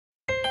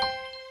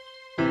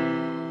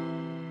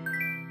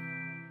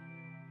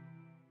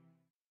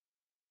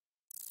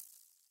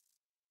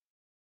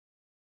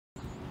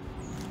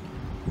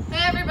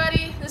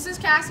This is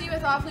Cassie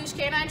with Off-Leash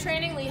Canine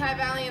Training, Lehigh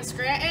Valley and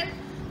Scranton.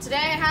 Today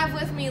I have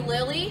with me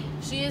Lily.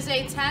 She is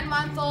a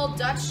 10-month-old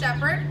Dutch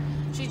Shepherd.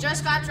 She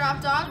just got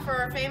dropped off for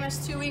our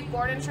famous 2-week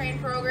board and train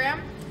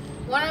program.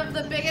 One of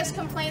the biggest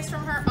complaints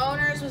from her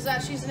owners was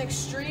that she's an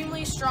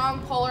extremely strong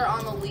puller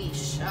on the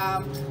leash.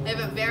 They have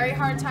a very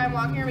hard time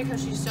walking her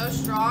because she's so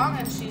strong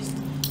and she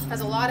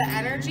has a lot of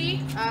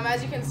energy.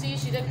 As you can see,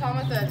 she did come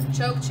with a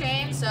choke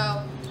chain,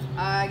 so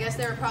I guess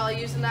they were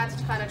probably using that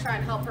to kind of try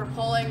and help her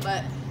pulling,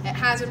 but it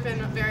hasn't been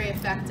very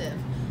effective.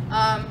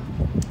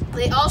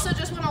 They also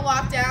just want to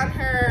lock down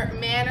her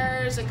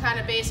manners and kind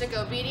of basic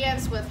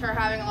obedience with her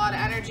having a lot of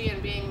energy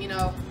and being, you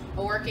know,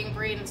 a working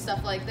breed and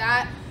stuff like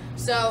that.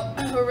 So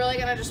we're really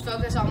going to just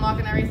focus on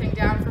locking everything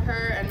down for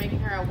her and making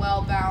her a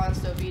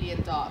well-balanced,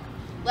 obedient dog.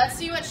 Let's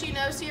see what she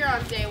knows here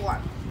on day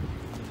 1.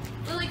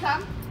 Lily,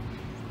 come.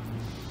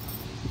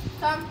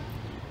 Come.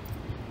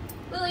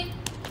 Lily,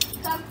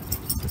 come.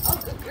 Oh,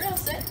 good girl.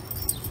 Sit.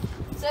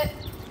 Sit.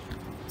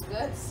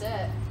 Good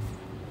sit.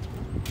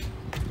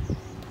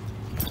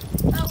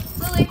 Oh,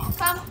 Lily,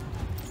 come.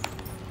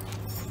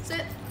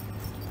 Sit.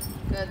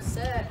 Good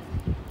sit.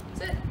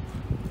 Sit.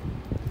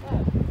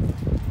 Good.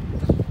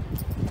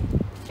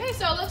 Okay,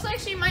 so it looks like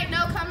she might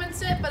know come and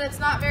sit, but it's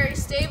not very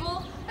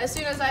stable. As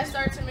soon as I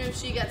start to move,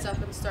 she gets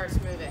up and starts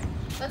moving.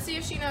 Let's see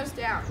if she knows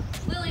down.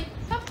 Lily,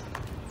 come.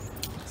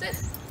 Sit.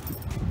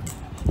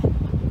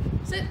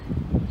 Sit.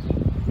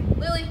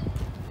 Lily,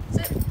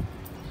 sit.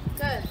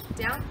 Good.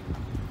 Down.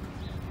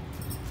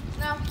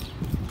 No.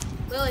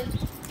 Lily.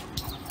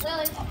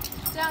 Lily.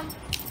 Down.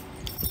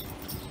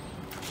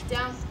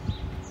 Down.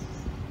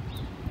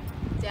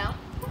 Down.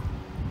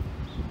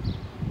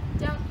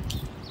 Down.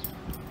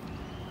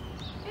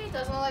 Okay,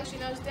 doesn't look like she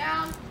knows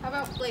down. How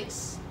about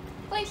place?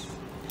 Place.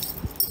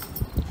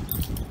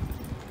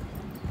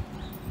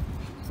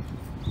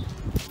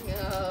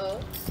 Go.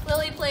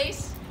 Lily,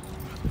 place.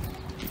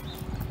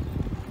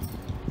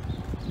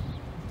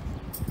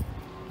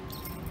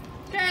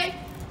 Okay.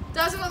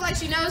 Doesn't look like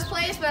she knows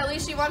place, but at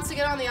least she wants to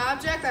get on the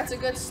object. That's a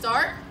good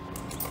start.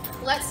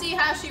 Let's see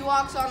how she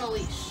walks on the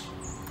leash.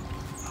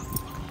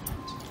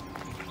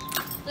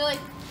 Lily.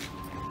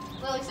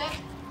 Lily, sit.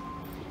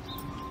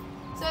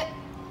 Sit.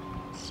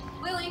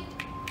 Lily.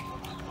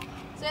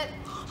 Sit.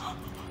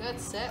 Good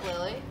sit,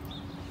 Lily.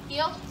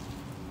 Heel.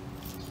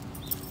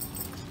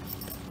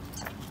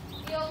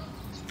 Heel.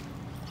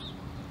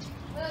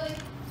 Lily.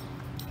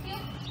 Heel.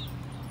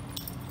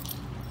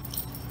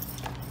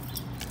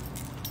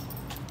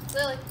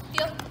 Lily,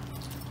 heel.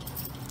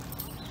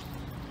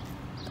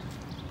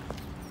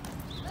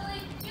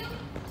 Lily, heel.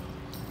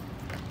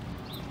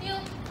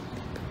 Heel.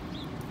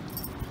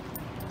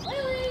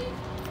 Lily.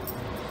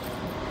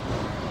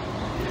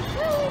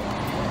 Lily.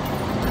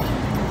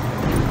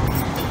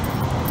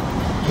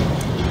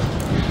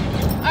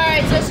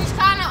 Alright, so she's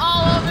kind of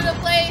all over the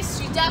place.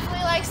 She definitely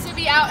likes to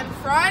be out in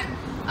front,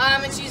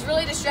 and she's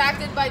really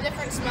distracted by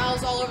different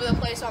smells all over the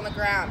place on the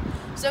ground.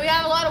 So we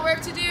have a lot of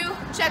work to do.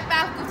 Check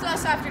back with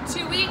us after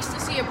 2 weeks to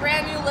see a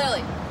brand new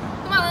Lily.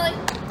 Come on, Lily.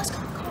 Let's go.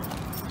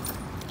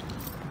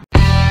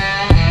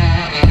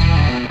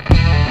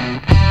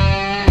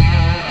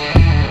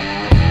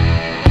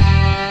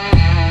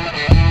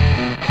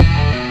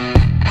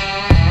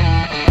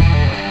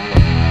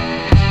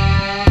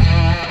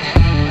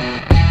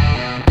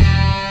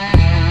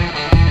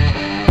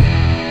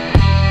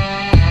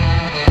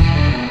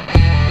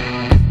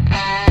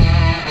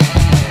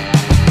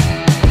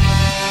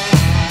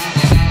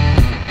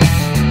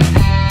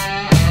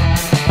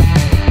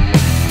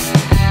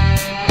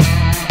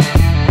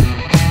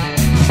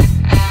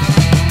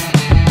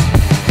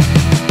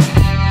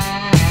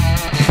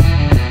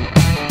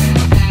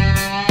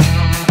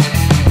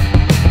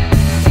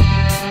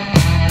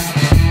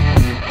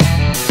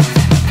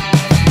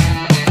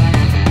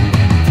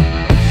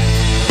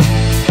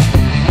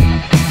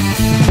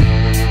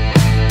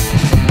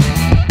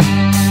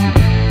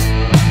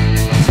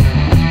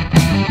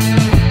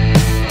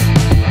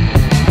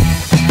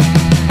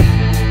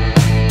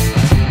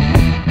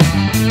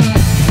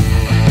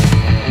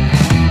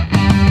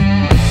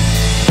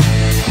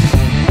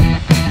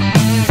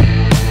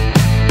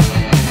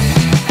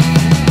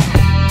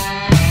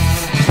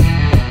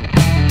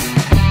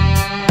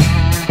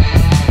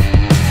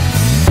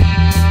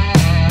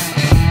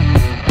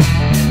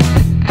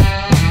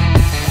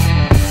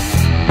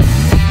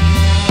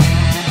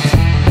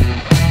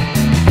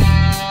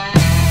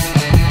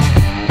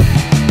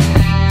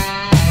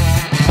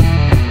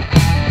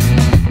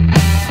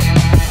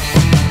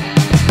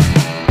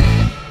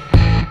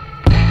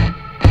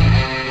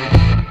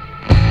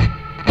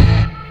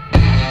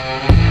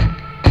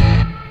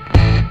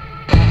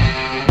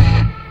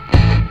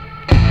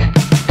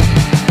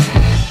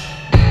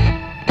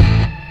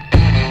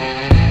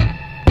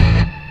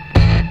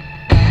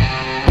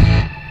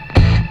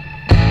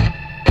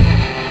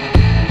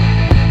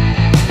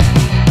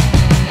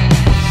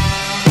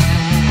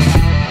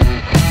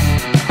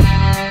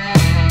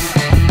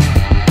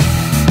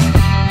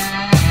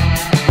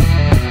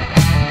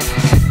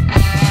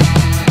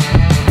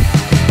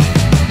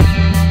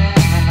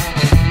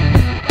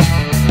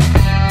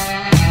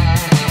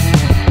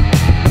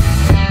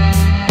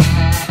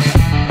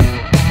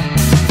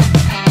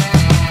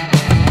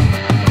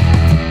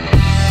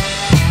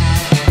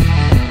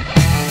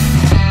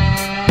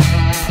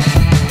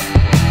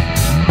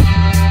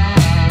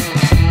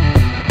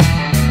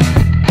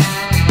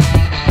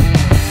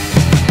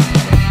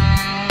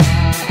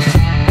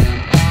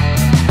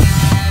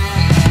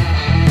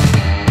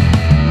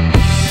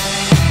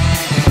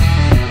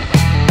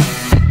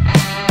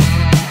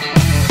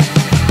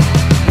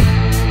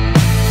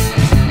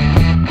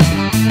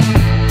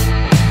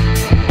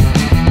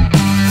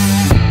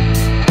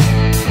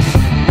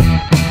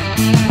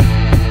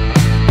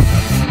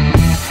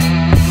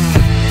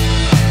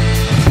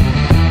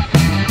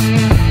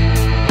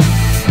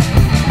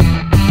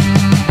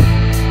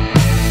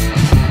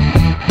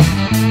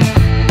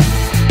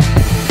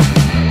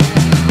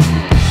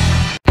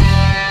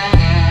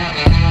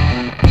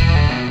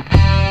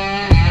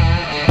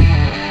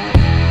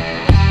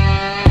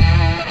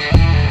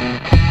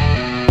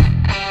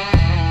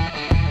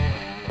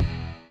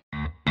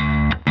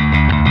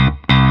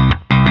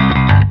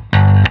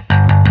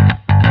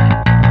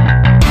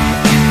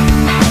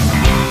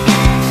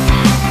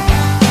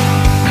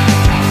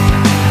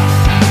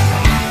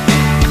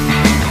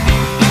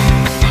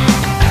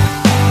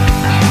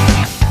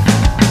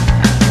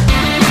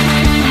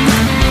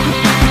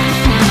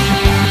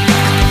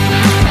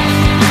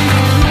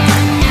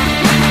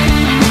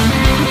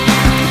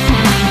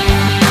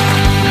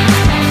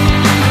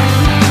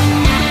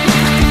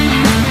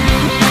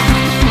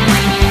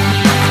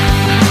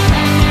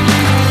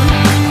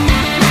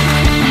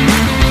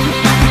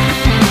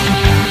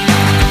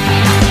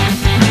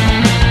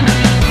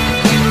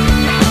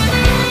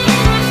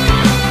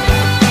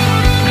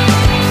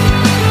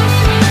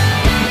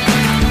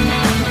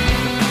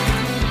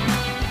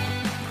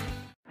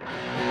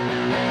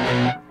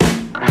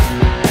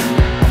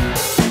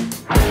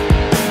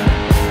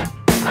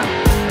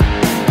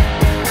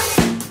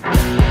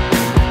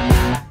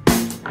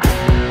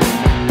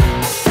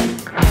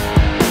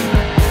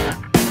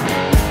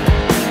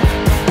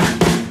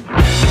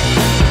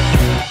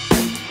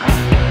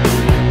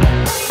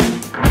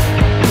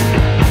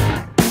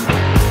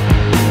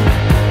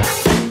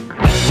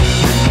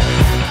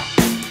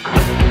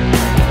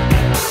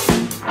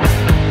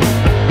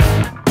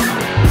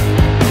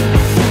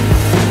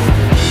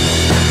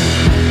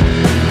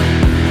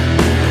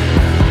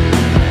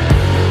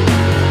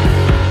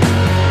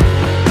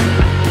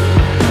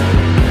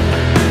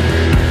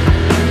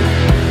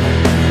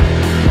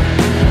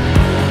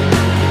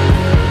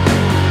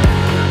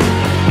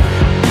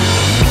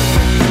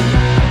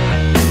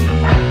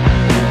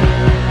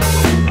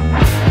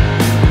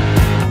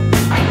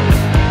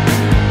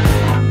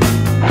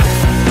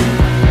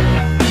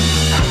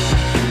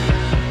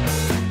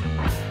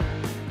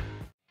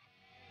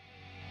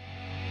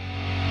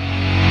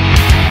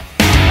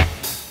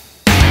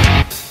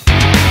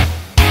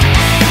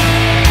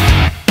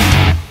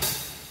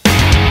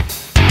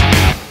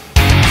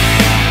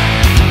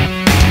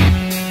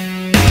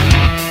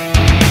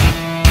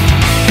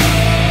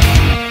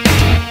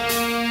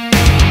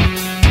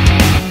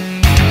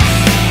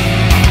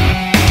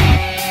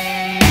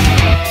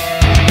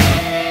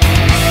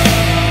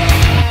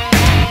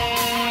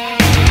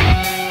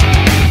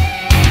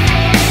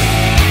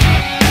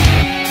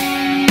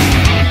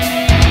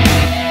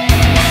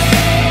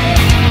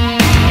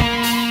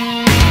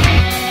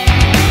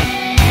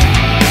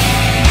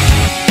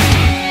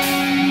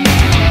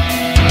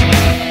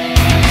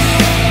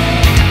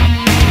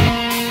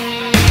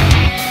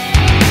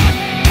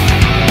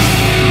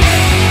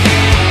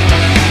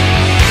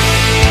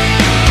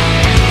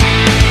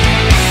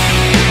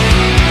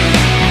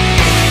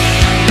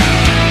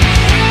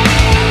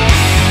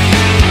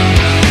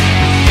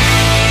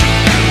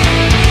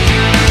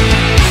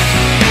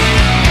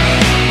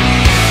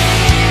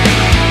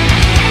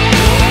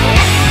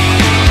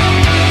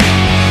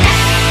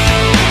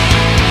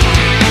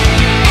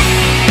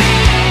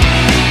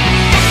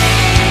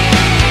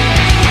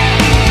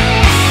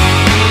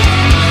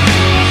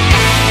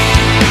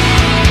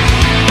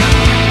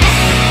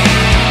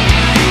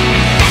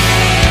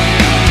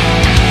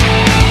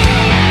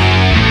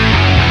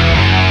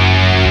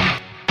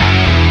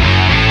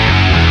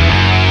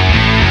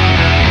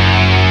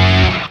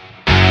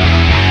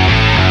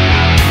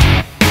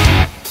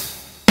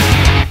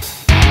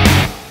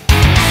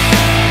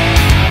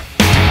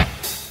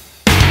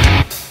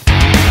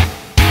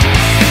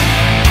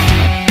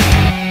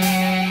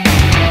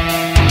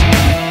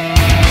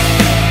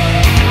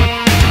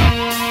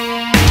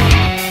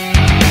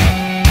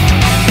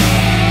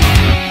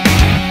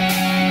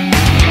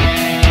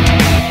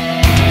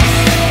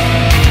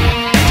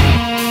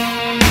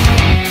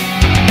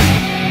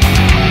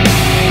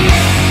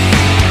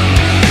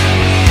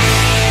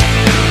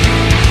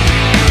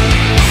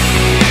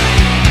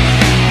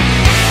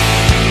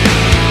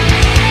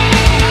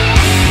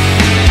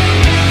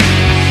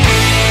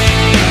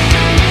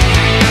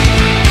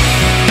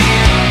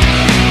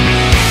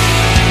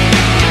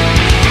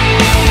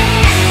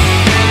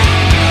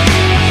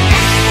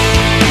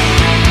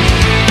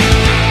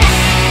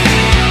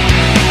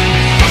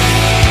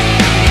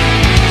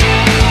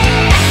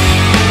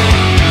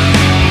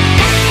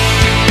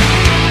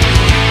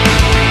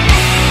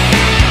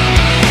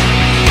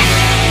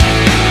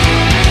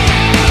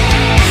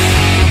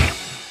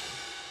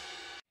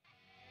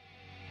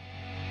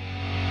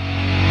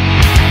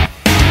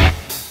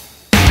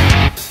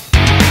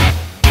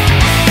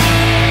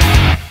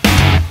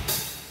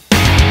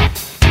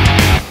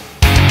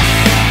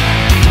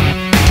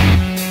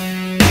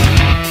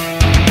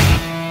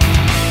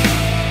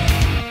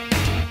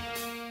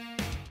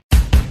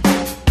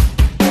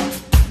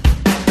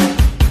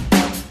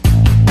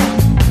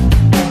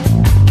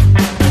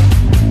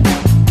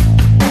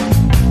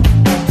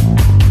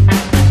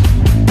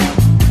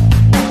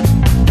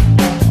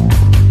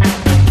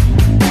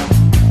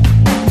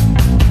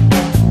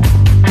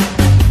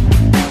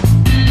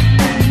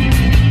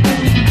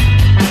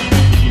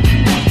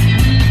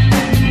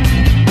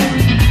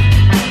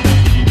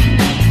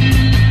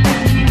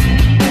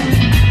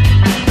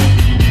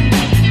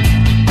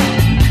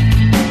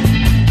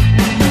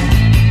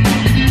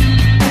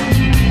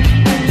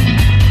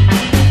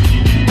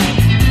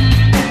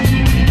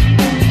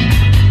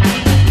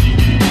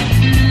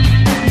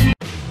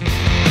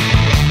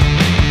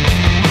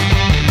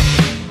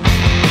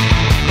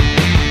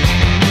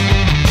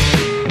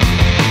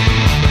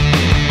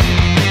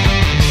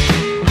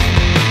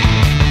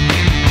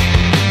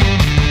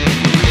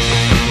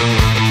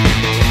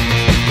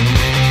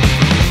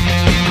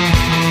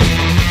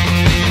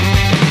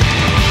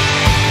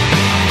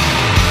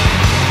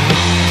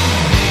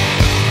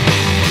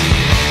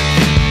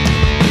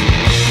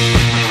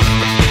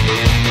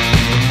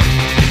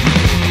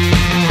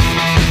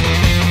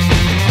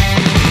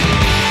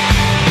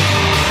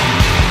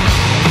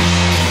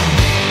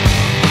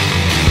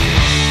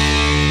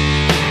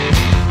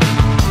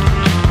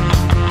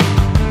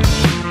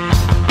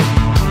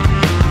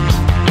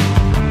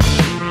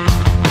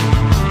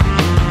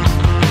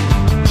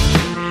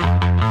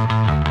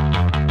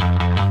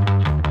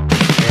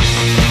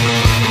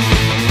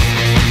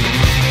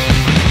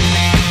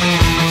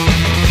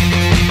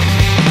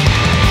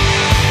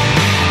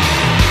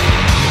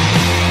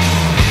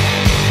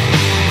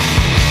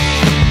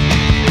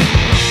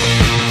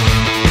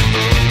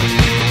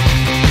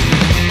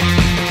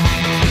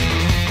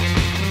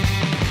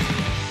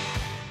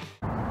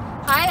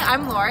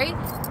 I'm Lori.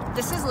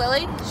 This is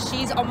Lily.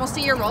 She's almost a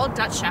year old,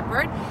 Dutch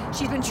Shepherd.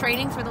 She's been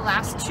training for the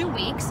last 2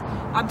 weeks.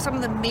 Some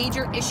of the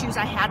major issues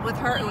I had with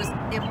her, it was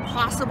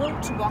impossible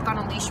to walk on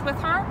a leash with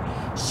her.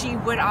 She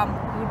would,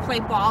 we would play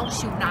ball.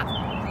 She would not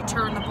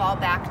return the ball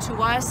back to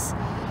us.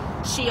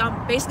 She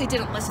basically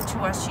didn't listen to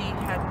us. She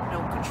had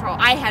no control.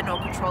 I had no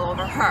control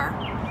over her.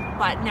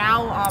 But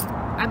now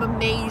I'm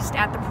amazed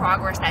at the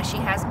progress that she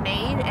has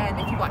made, and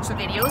if you watch the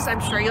videos, I'm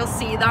sure you'll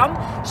see them.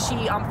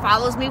 She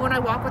follows me when I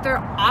walk with her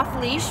off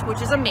leash, which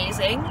is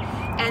amazing,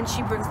 and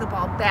she brings the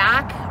ball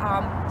back.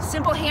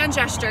 Simple hand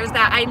gestures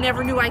that I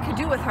never knew I could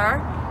do with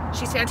her.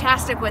 She's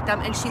fantastic with them,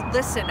 and she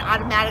listened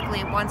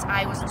automatically once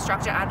I was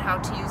instructed on how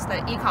to use the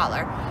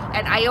e-collar,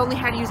 and I only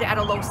had to use it at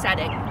a low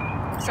setting.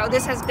 So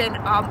this has been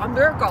a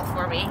miracle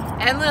for me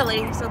and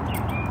Lily. So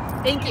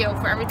thank you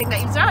for everything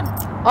that you've done.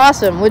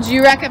 Awesome. Would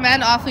you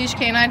recommend off-leash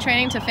canine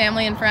training to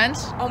family and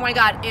friends? Oh my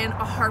God, in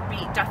a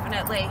heartbeat,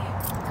 definitely.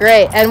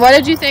 Great. And what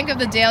did you think of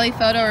the daily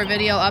photo or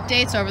video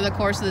updates over the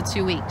course of the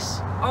 2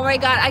 weeks? Oh my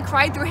God, I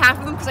cried through half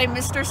of them because I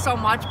missed her so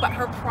much, but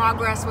her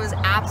progress was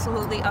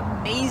absolutely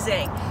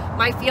amazing.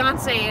 My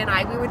fiance and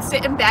I, we would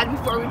sit in bed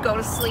before we'd go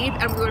to sleep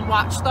and we would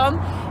watch them,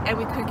 and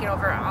we couldn't get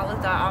over all of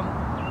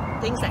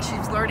the things that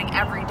she's learning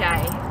every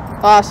day.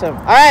 Awesome.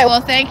 All right, well,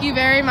 thank you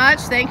very much.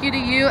 Thank you to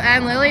you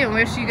and Lily, and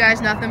wish you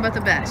guys nothing but the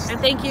best. And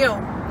thank you.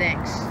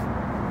 Thanks.